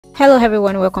Hello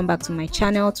everyone, welcome back to my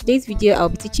channel. Today's video I'll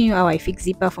be teaching you how I fix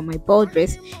zipper for my ball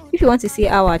dress. If you want to see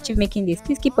how I achieve making this,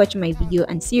 please keep watching my video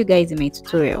and see you guys in my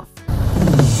tutorial.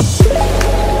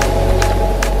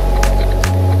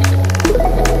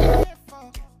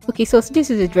 Okay, so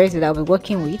this is the dress that I'll be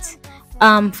working with.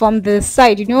 From the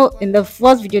side, in the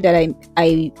first video that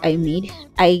I made,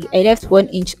 I left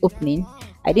 1-inch opening.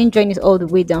 I didn't join it all the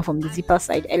way down from the zipper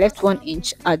side. I left 1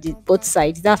 inch at both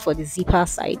sides. That's for the zipper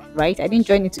side, right? I didn't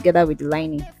join it together with the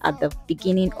lining at the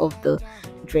beginning of the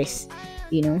dress,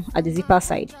 at the zipper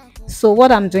side. So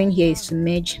what I'm doing here is to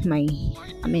merge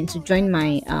to join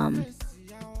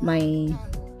my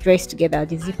dress together,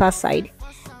 the zipper side.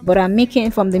 But I'm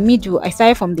making from the middle. I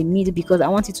started from the middle because I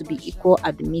want it to be equal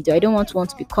at the middle. I don't want one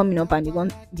to be coming up and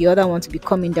the other one to be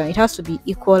coming down. It has to be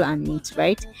equal and neat,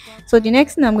 right? So the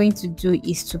next thing I'm going to do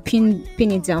is to pin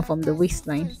it down from the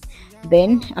waistline.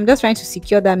 Then I'm just trying to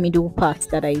secure that middle part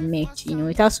that I made.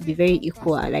 It has to be very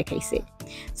equal, like I said.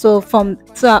 So from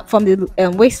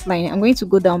the waistline, I'm going to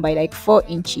go down by like 4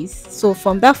 inches. So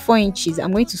from that 4 inches,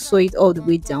 I'm going to sew it all the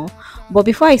way down. But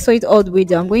before I sew it all the way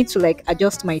down, I'm going to like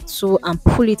adjust my toe and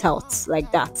pull it out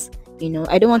like that.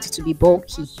 I don't want it to be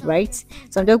bulky, right?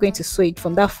 So I'm just going to sew it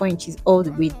from that 4 inches all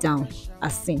the way down,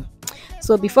 as seen.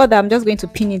 So before that, I'm just going to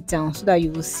pin it down so that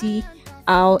you will see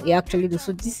how it actually does.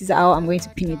 So this is how I'm going to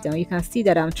pin it down. You can see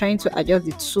that I'm trying to adjust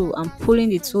the toe. I'm pulling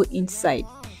the toe inside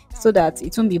so that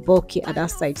it won't be bulky at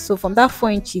that side. So from that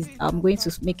 4 inches, I'm going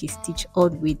to make a stitch all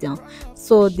the way down.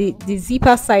 So the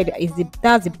zipper side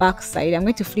that's the back side. I'm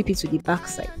going to flip it to the back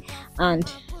side, and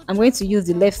I'm going to use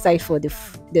the left side for the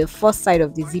first side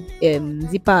of the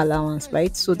zipper allowance,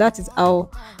 right? So that is how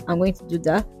I'm going to do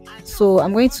that. So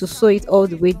I'm going to sew it all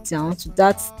the way down to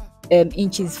that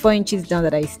 4 inches down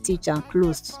that I stitched and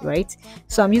closed, right?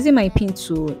 So I'm using my pin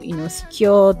to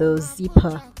secure the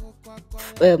zipper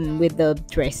with the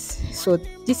dress. So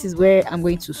this is where I'm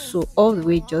going to sew all the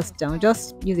way just down.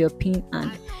 Just use your pin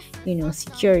and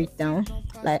secure it down,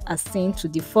 like as seen, to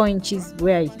the 4 inches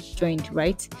where I joined,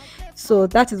 right? So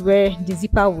that is where the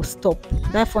zipper will stop.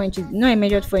 That 4 inches, I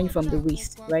measured 4 inches from the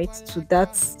waist, right, to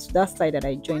that side that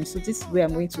I joined. So this is where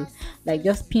I'm going to like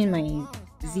just pin my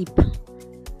zip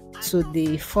to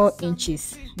the 4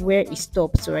 inches where it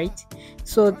stops, right?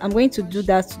 So I'm going to do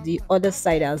that to the other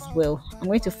side as well. I'm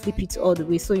going to flip it all the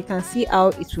way so you can see how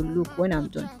it will look when I'm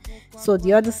done. So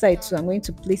the other side too, I'm going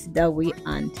to place it that way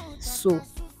and sew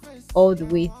all the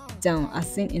way down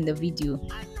as seen in the video.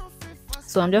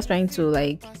 So I'm just trying to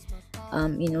like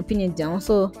pin it down.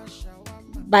 So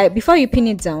before you pin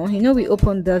it down, we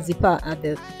opened the zipper at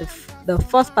the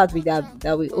first part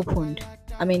that we opened.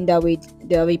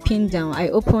 That we pinned down. I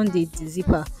opened the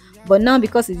zipper, but now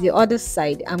because it's the other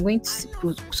side, I'm going to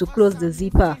close the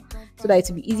zipper so that it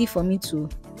will be easy for me to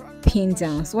pin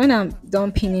down. So when I'm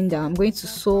done pinning down, I'm going to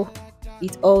sew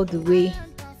it all the way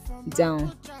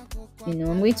down.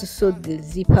 I'm going to sew the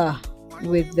zipper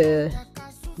with the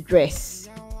dress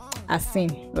as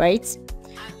seen, right?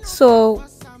 So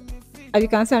as you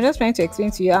can see, I'm just trying to explain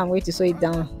to you how I'm going to sew it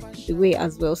down the way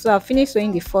as well. So I've finished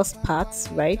sewing the first part,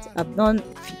 right? I've done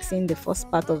fixing the first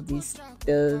part of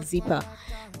the zipper.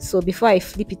 So before I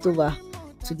flip it over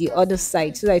to the other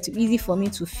side, so that it's easy for me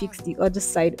to fix the other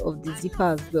side of the zipper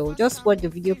as well. Just watch the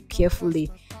video carefully.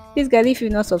 Please guys, if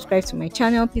you're not subscribed to my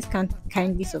channel, please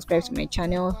kindly subscribe to my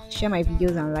channel, share my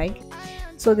videos and like.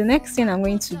 So the next thing I'm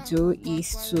going to do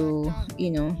is to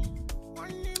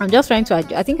I'm just trying to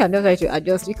adjust. I think I'm just trying to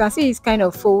adjust. You can see it's kind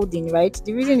of folding, right?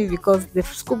 The reason is because the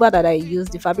scuba that I use,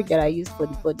 the fabric that I use for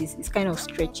the bodies, is kind of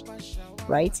stretchy,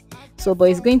 right? So but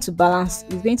it's going to balance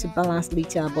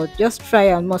later, but just try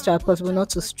as much as possible not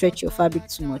to stretch your fabric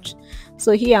too much.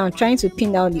 So here I'm trying to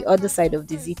pin down the other side of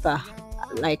the zipper.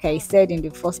 Like I said in the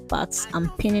first part, I'm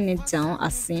pinning it down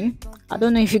as seen. I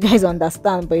don't know if you guys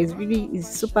understand, but it's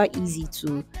super easy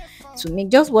to make.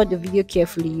 Just watch the video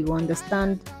carefully, you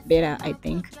understand better, I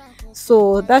think.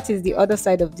 So that is the other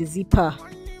side of the zipper.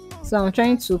 So I'm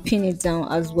trying to pin it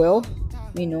down as well,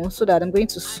 so that I'm going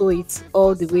to sew it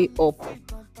all the way up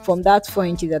from that 4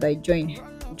 inches that I joined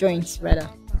rather.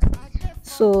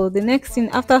 So the next thing,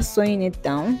 after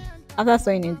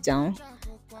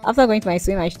going to my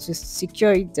sewing, I should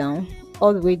secure it down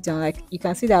all the way down. Like you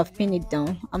can see that I've pinned it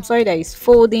down. I'm sorry that it's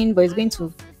folding, but it's going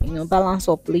to balance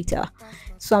up later.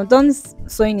 So I'm done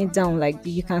sewing it down. Like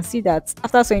you can see that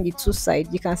after sewing the two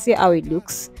sides, you can see how it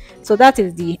looks. So that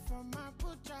is the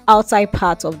outside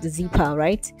part of the zipper,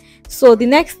 right? So the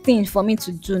next thing for me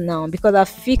to do now, because I've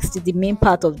fixed the main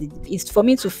part of is for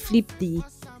me to flip the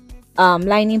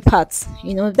lining part,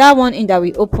 that one in that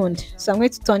we opened. So I'm going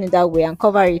to turn it that way and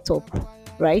cover it up,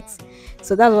 right?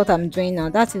 So that's what I'm doing now.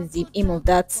 That is the aim of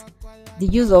that, the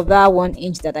use of that 1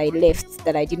 inch that I left,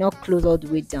 that I did not close all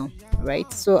the way down,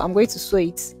 right? So I'm going to sew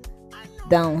it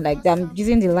down like that. I'm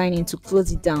using the lining to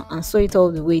close it down and sew it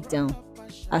all the way down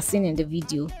as seen in the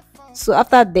video. So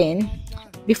after then,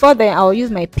 before then, I'll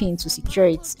use my pin to secure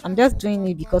it. I'm just doing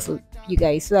it because of you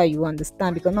guys, so that you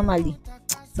understand, because normally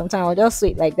sometimes I'll just sew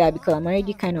it like that because I'm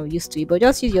already kind of used to it. But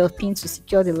just use your pin to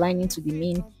secure the lining to the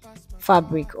main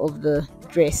fabric of the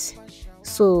dress.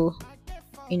 So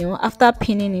after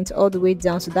pinning it all the way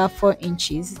down to that 4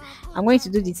 inches, I'm going to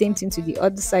do the same thing to the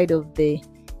other side of the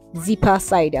zipper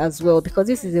side as well, because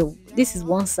this is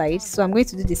one side. So I'm going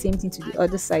to do the same thing to the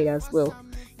other side as well.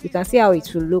 You can see how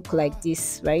it will look like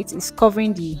this, right? It's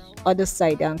covering the other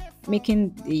side and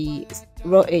making the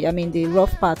raw edge, the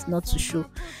rough part not to show.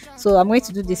 So I'm going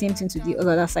to do the same thing to the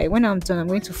other side. When I'm done, I'm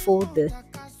going to fold the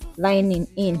lining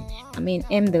in,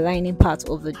 hem the lining part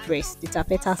of the dress, the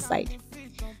taffeta side.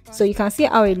 So you can see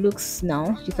how it looks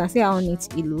now. You can see how neat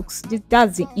it looks.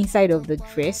 That's the inside of the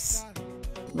dress,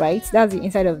 right? That's the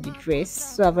inside of the dress.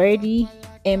 So I've already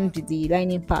hemmed the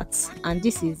lining parts, and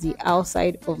this is the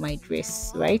outside of my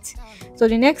dress, right? So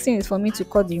the next thing is for me to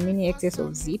cut the remaining excess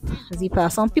of zipper.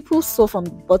 Some people sew from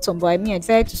the bottom, but I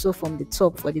decided to sew from the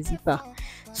top for the zipper.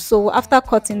 So after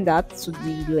cutting that to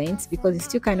the length, because it's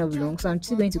still kind of long, so I'm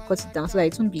still going to cut it down so that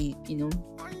it won't be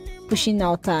pushing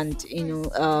out and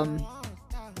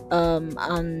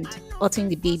and hurting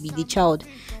the baby, the child.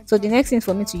 So the next thing is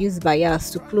for me to use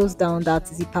bias to close down that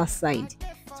zipper side.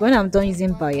 So when I'm done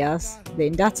using bias,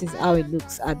 then that is how it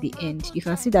looks at the end. You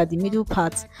can see that the middle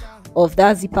part of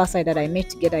that zipper side that I made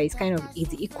together is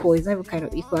equal. It's never kind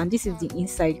of equal, and this is the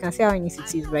inside. You can see how nice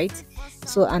it is, right?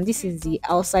 So, and this is the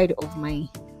outside of my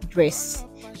dress.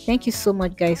 Thank you so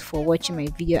much guys for watching my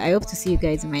video. I hope to see you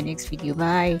guys in my next video.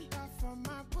 Bye.